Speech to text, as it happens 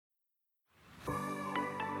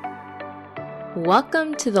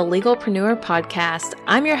Welcome to the Legalpreneur Podcast.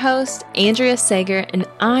 I'm your host, Andrea Sager, and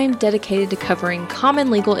I'm dedicated to covering common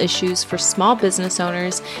legal issues for small business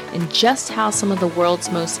owners and just how some of the world's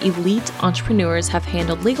most elite entrepreneurs have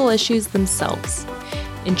handled legal issues themselves.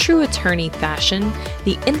 In true attorney fashion,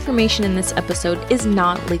 the information in this episode is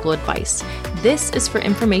not legal advice. This is for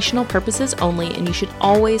informational purposes only, and you should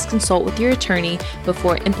always consult with your attorney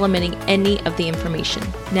before implementing any of the information.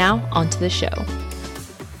 Now, on to the show.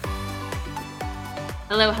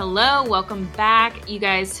 Hello. Welcome back. You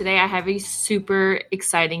guys, today I have a super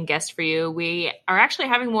exciting guest for you. We are actually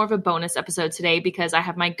having more of a bonus episode today because I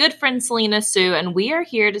have my good friend Selena Soo, and we are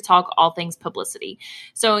here to talk all things publicity.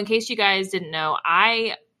 So in case you guys didn't know,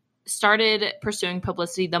 I started pursuing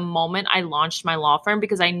publicity the moment I launched my law firm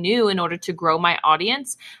because I knew in order to grow my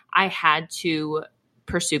audience, I had to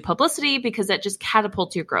pursue publicity because that just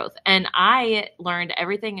catapults your growth. And I learned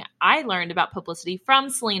everything I learned about publicity from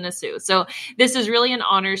Selena Soo. So this is really an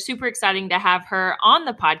honor, super exciting to have her on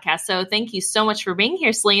the podcast. So thank you so much for being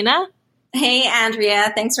here, Selena. Hey,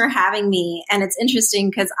 Andrea, thanks for having me. And it's interesting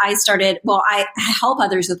because I help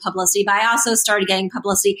others with publicity, but I also started getting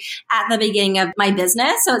publicity at the beginning of my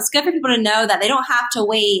business. So it's good for people to know that they don't have to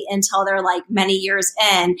wait until they're like many years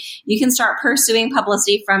in. You can start pursuing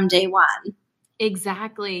publicity from day one.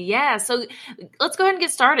 Exactly. Yeah. So let's go ahead and get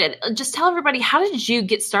started. Just tell everybody, how did you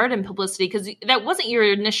get started in publicity? Because that wasn't your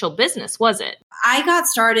initial business, was it? I got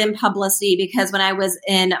started in publicity because when I was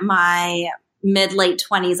in my mid-late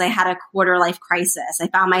 20s, I had a quarter-life crisis. I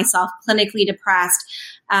found myself clinically depressed,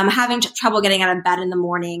 having trouble getting out of bed in the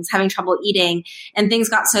mornings, having trouble eating. And things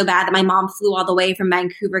got so bad that my mom flew all the way from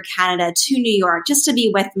Vancouver, Canada to New York just to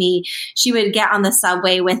be with me. She would get on the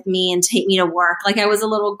subway with me and take me to work like I was a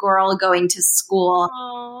little girl going to school.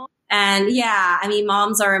 Aww. And yeah, I mean,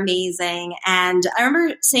 moms are amazing. And I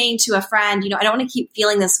remember saying to a friend, I don't want to keep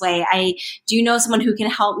feeling this way. I do know someone who can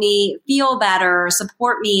help me feel better,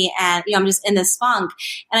 support me. And, I'm just in this funk.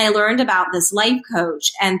 And I learned about this life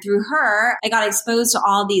coach. And through her, I got exposed to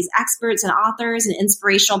all these experts and authors and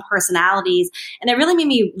inspirational personalities. And it really made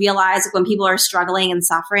me realize that when people are struggling and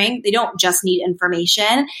suffering, they don't just need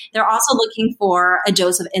information. They're also looking for a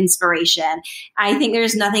dose of inspiration. I think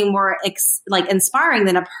there's nothing more inspiring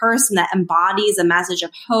than a person that embodies a message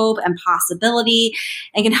of hope and possibility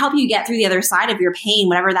and can help you get through the other side of your pain,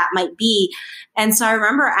 whatever that might be. And so I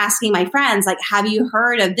remember asking my friends, have you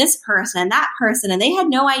heard of this person and that person? And they had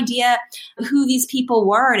no idea who these people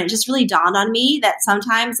were. And it just really dawned on me that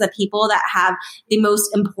sometimes the people that have the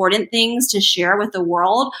most important things to share with the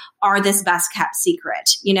world are this best kept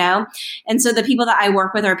secret, And so the people that I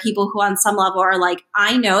work with are people who on some level are like,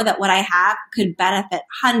 I know that what I have could benefit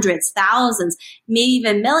hundreds, thousands, maybe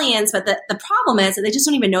even millions. But the problem is that they just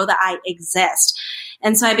don't even know that I exist.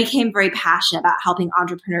 And so I became very passionate about helping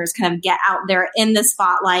entrepreneurs kind of get out there in the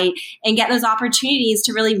spotlight and get those opportunities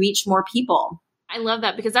to really reach more people. I love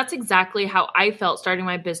that because that's exactly how I felt starting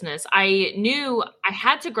my business. I knew I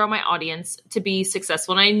had to grow my audience to be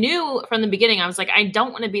successful. And I knew from the beginning, I was like, I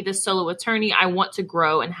don't want to be this solo attorney. I want to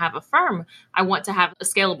grow and have a firm. I want to have a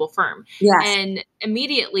scalable firm. Yes. And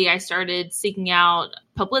immediately I started seeking out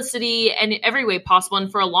publicity in every way possible.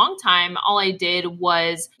 And for a long time, all I did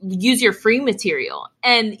was use your free material.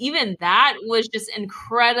 And even that was just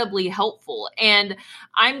incredibly helpful. And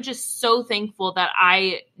I'm just so thankful that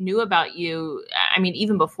I knew about you. I mean,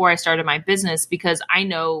 even before I started my business, because I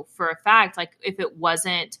know for a fact, if it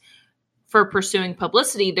wasn't for pursuing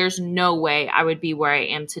publicity, there's no way I would be where I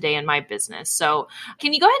am today in my business. So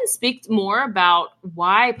can you go ahead and speak more about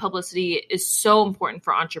why publicity is so important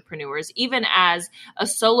for entrepreneurs, even as a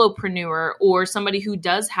solopreneur or somebody who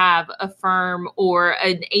does have a firm or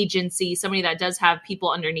an agency, somebody that does have people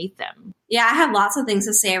underneath them? Yeah, I have lots of things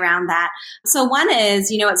to say around that. So one is,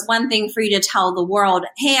 it's one thing for you to tell the world,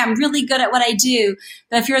 hey, I'm really good at what I do.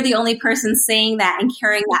 But if you're the only person saying that and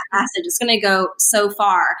carrying that message, it's going to go so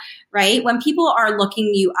far, right? When people are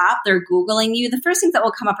looking you up, they're Googling you, the first things that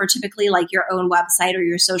will come up are typically like your own website or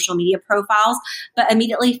your social media profiles, but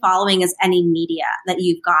immediately following is any media that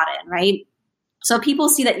you've gotten, right? So people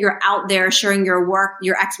see that you're out there sharing your work,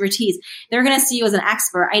 your expertise. They're going to see you as an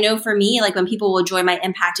expert. I know for me, when people will join my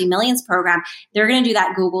Impacting Millions program, they're going to do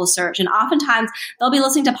that Google search. And oftentimes they'll be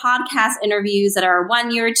listening to podcast interviews that are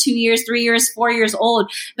 1 year, 2 years, 3 years, 4 years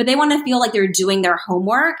old, but they want to feel like they're doing their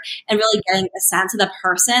homework and really getting a sense of the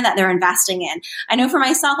person that they're investing in. I know for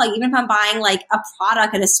myself, even if I'm buying a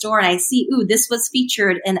product at a store and I see, ooh, this was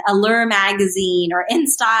featured in Allure magazine or In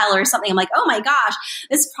Style or something, I'm like, oh my gosh,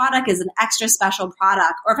 this product is an extra special special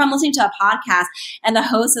product. Or if I'm listening to a podcast and the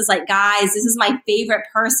host is like, guys, this is my favorite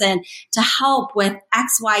person to help with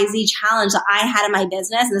XYZ challenge that I had in my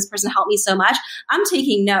business, and this person helped me so much, I'm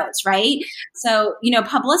taking notes, right? So,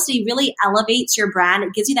 publicity really elevates your brand.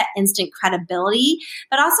 It gives you that instant credibility,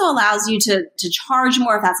 but also allows you to charge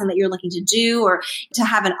more if that's something that you're looking to do, or to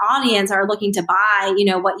have an audience or looking to buy,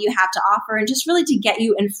 what you have to offer, and just really to get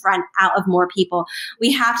you in front out of more people.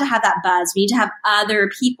 We have to have that buzz. We need to have other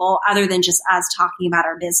people other than just us talking about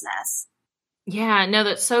our business. Yeah, no,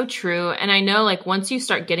 that's so true. And I know like once you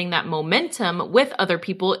start getting that momentum with other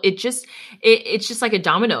people, it's just like a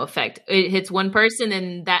domino effect. It hits one person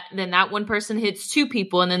and then that one person hits two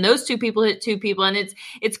people, and then those two people hit two people. And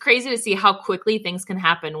it's crazy to see how quickly things can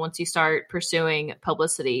happen once you start pursuing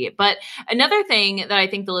publicity. But another thing that I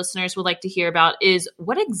think the listeners would like to hear about is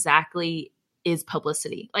what exactly is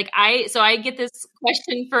publicity? So I get this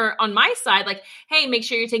question on my side, like, hey, make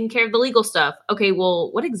sure you're taking care of the legal stuff. Okay,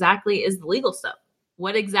 well, what exactly is the legal stuff?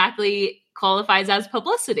 What exactly qualifies as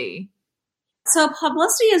publicity? So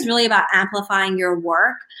publicity is really about amplifying your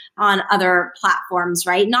work on other platforms,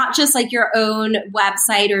 right? Not just like your own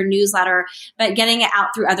website or newsletter, but getting it out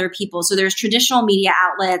through other people. So there's traditional media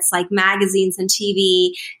outlets like magazines and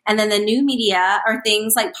TV. And then the new media are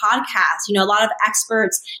things like podcasts. A lot of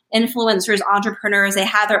experts, influencers, entrepreneurs, they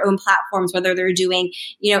have their own platforms, whether they're doing,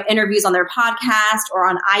 interviews on their podcast or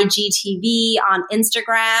on IGTV, on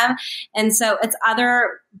Instagram. And so it's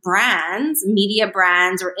other brands, media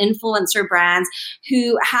brands or influencer brands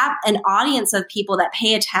who have an audience of people that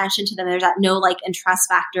pay attention to them. There's that know, like, and trust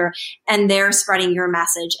factor, and they're spreading your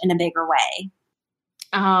message in a bigger way.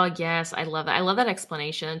 Oh, yes. I love that. I love that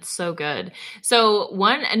explanation. It's so good. So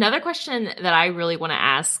another question that I really want to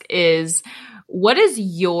ask is, what is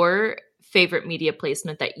your favorite media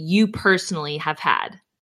placement that you personally have had?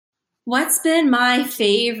 What's been my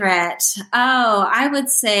favorite? Oh, I would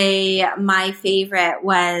say my favorite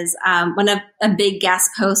was one of a big guest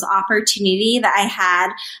post opportunity that I had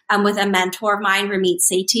with a mentor of mine, Ramit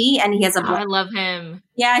Sethi, and he has a blog. I love him.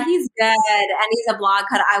 Yeah, he's good. And he's a blog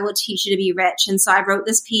called I Will Teach You to Be Rich. And so I wrote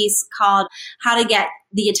this piece called How to Get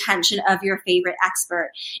the Attention of Your Favorite Expert.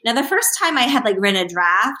 Now, the first time I had written a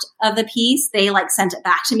draft of the piece, they sent it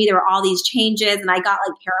back to me. There were all these changes and I got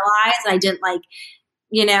paralyzed, and I didn't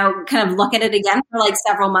kind of look at it again for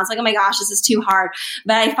several months. Oh my gosh, this is too hard.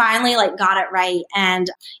 But I finally got it right. And,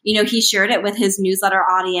 he shared it with his newsletter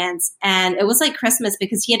audience. And it was like Christmas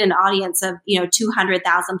because he had an audience of,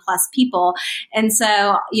 200,000 plus people. And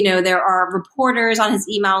so, there are reporters on his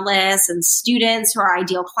email list and students who are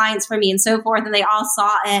ideal clients for me and so forth. And they all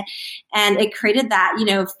saw it, and it created that,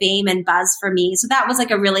 fame and buzz for me. So that was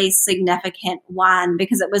a really significant one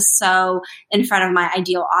because it was so in front of my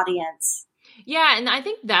ideal audience. Yeah. And I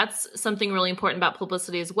think that's something really important about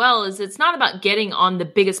publicity as well, is it's not about getting on the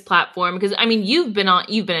biggest platform. Because you've been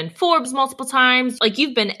in Forbes multiple times,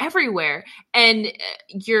 you've been everywhere. And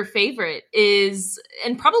your favorite is,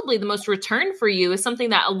 and probably the most return for you, is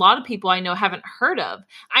something that a lot of people I know haven't heard of.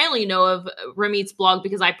 I only know of Ramit's blog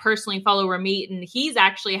because I personally follow Ramit, and he's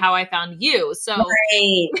actually how I found you. So,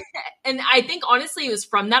 right. And I think honestly, it was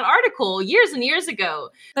from that article years and years ago.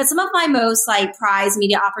 But some of my most prized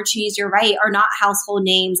media opportunities, you're right, are not household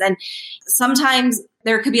names. And sometimes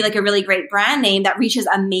there could be a really great brand name that reaches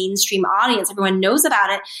a mainstream audience. Everyone knows about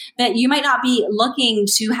it, but you might not be looking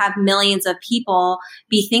to have millions of people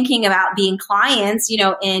be thinking about being clients,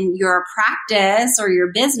 in your practice or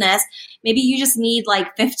your business. Maybe you just need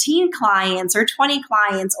 15 clients or 20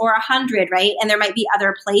 clients or 100, right? And there might be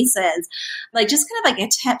other places. Just kind of a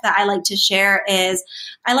tip that I like to share is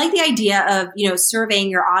I like the idea of, surveying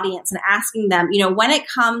your audience and asking them, when it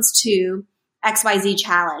comes to XYZ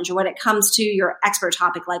challenge, or when it comes to your expert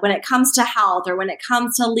topic, when it comes to health, or when it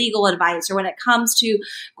comes to legal advice, or when it comes to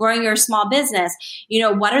growing your small business,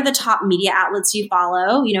 what are the top media outlets you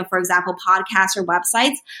follow? For example, podcasts or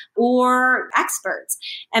websites or experts.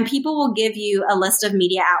 And people will give you a list of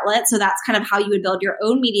media outlets. So that's kind of how you would build your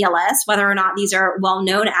own media list, whether or not these are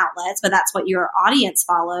well-known outlets, but that's what your audience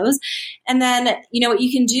follows. And then, what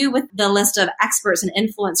you can do with the list of experts and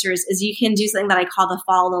influencers is you can do something that I call the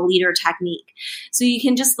follow the leader technique. So you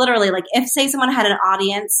can just literally, if say someone had an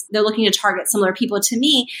audience, they're looking to target similar people to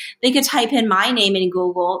me, they could type in my name in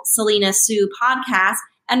Google, Selena Soo podcast,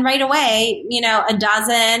 and right away, a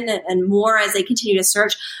dozen and more as they continue to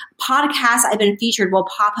search, podcasts I've been featured will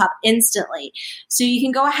pop up instantly. So you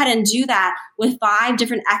can go ahead and do that with 5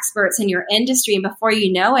 different experts in your industry. And before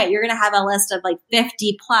you know it, you're going to have a list of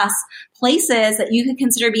 50 plus places that you could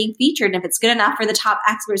consider being featured. And if it's good enough for the top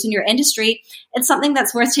experts in your industry, it's something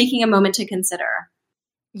that's worth taking a moment to consider.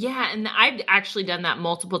 Yeah, and I've actually done that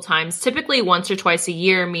multiple times. Typically, once or twice a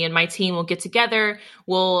year, me and my team will get together.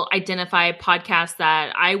 We'll identify podcasts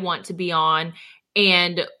that I want to be on.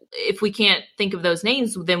 And if we can't think of those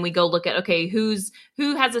names, then we go look at, okay, who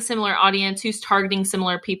has a similar audience, who's targeting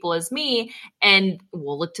similar people as me, and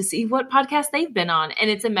we'll look to see what podcast they've been on. And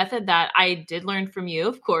it's a method that I did learn from you,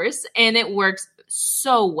 of course, and it works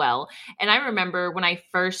so well. And I remember when I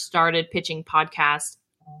first started pitching podcasts,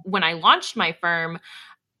 when I launched my firm,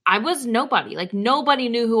 I was nobody. Like nobody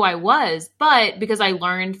knew who I was, but because I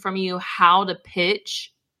learned from you how to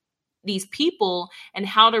pitch these people and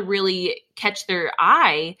how to really catch their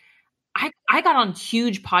eye, I got on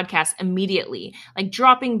huge podcasts immediately, like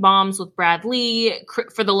Dropping Bombs with Brad Lee,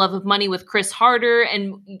 For the Love of Money with Chris Harder,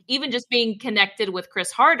 and even just being connected with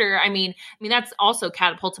Chris Harder. I mean that's also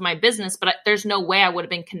catapulted my business, but there's no way I would have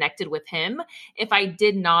been connected with him if I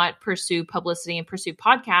did not pursue publicity and pursue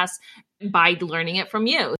podcasts by learning it from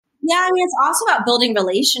you. Yeah, I mean, it's also about building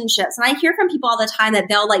relationships. And I hear from people all the time that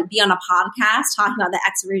they'll like be on a podcast talking about the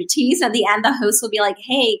expertise. At the end, the host will be like,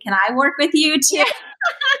 hey, can I work with you too? Yeah.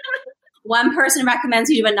 One person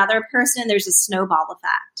recommends you to another person. There's a snowball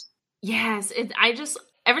effect. Yes.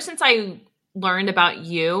 Ever since I learned about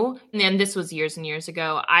you, and this was years and years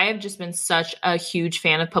ago, I have just been such a huge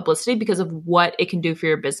fan of publicity because of what it can do for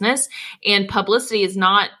your business. And publicity is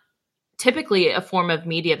not typically a form of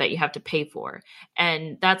media that you have to pay for.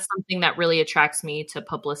 And that's something that really attracts me to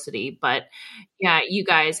publicity. But yeah, you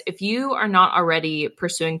guys, if you are not already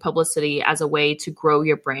pursuing publicity as a way to grow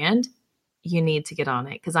your brand, you need to get on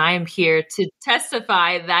it because I am here to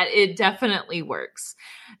testify that it definitely works.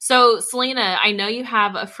 So Selena, I know you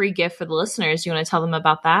have a free gift for the listeners. You want to tell them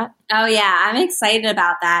about that? Oh yeah, I'm excited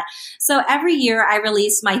about that. So every year I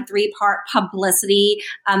release my 3-part publicity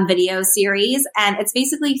video series, and it's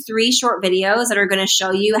basically 3 short videos that are going to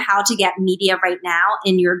show you how to get media right now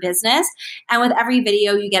in your business. And with every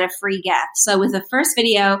video, you get a free gift. So with the first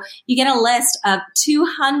video, you get a list of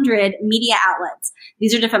 200 media outlets.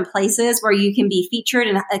 These are different places where you can be featured,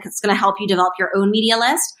 and it's going to help you develop your own media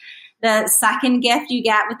list. The second gift you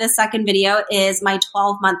get with this second video is my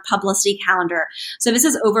 12-month publicity calendar. So this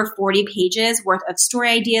is over 40 pages worth of story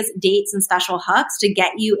ideas, dates, and special hooks to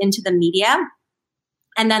get you into the media.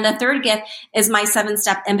 And then the third gift is my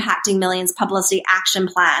 7-step Impacting Millions publicity action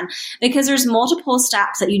plan, because there's multiple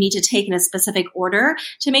steps that you need to take in a specific order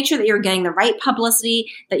to make sure that you're getting the right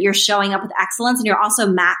publicity, that you're showing up with excellence, and you're also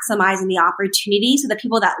maximizing the opportunity so that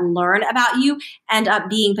people that learn about you end up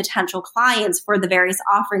being potential clients for the various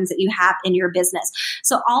offerings that you have in your business.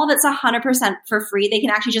 So all of it's 100% for free. They can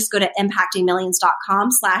actually just go to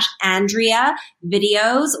impactingmillions.com/Andrea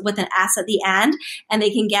videos with an S at the end, and they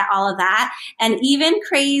can get all of that. And even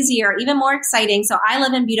crazier, even more exciting. So I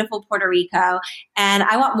live in beautiful Puerto Rico, and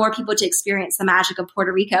I want more people to experience the magic of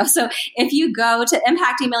Puerto Rico. So if you go to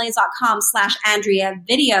impactingmillions.com/Andrea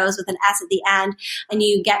videos with an S at the end, and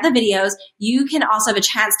you get the videos, you can also have a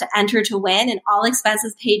chance to enter to win an all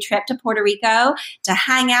expenses paid trip to Puerto Rico to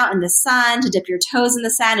hang out in the sun, to dip your toes in the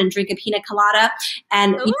sand and drink a pina colada.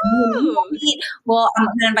 And I'm going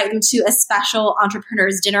to invite them to a special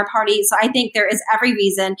entrepreneurs dinner party. So I think there is every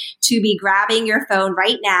reason to be grabbing your phone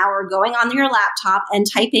right now or going on your laptop and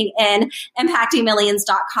typing in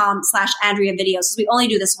impactingmillions.com/Andrea videos. So we only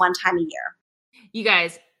do this one time a year. You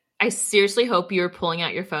guys, I seriously hope you're pulling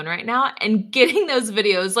out your phone right now and getting those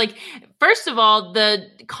videos. Like, first of all, the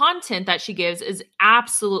content that she gives is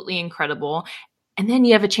absolutely incredible. And then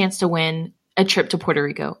you have a chance to win a trip to Puerto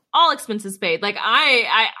Rico, all expenses paid. Like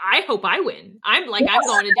I hope I win. I'm going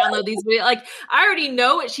to download these videos. Like I already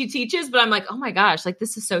know what she teaches, but I'm like, oh my gosh, like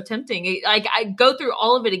this is so tempting. Like I go through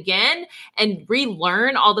all of it again and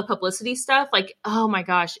relearn all the publicity stuff. Like, oh my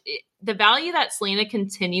gosh, the value that Selena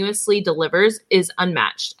continuously delivers is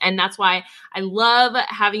unmatched. And that's why I love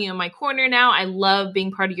having you in my corner now. I love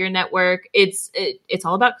being part of your network. It's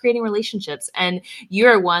all about creating relationships, and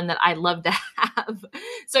you're one that I love to have.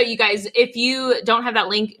 So you guys, if you don't have that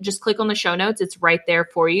link, just click on the show notes. It's right there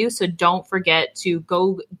for you. So don't forget to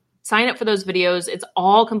go sign up for those videos. It's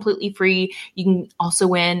all completely free. You can also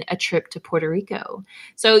win a trip to Puerto Rico.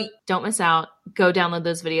 So don't miss out. Go download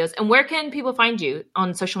those videos. And where can people find you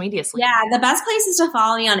on social media, Selena? Yeah, the best place is to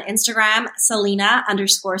follow me on Instagram,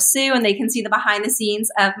 Selena_Soo, and they can see the behind the scenes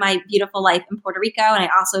of my beautiful life in Puerto Rico. And I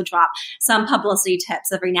also drop some publicity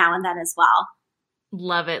tips every now and then as well.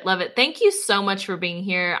 Love it. Love it. Thank you so much for being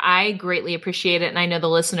here. I greatly appreciate it. And I know the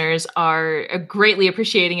listeners are greatly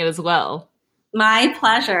appreciating it as well. My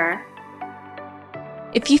pleasure.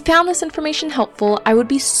 If you found this information helpful, I would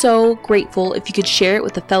be so grateful if you could share it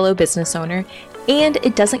with a fellow business owner. And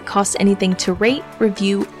it doesn't cost anything to rate,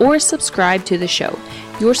 review, or subscribe to the show.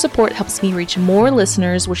 Your support helps me reach more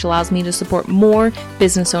listeners, which allows me to support more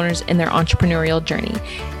business owners in their entrepreneurial journey.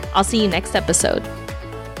 I'll see you next episode.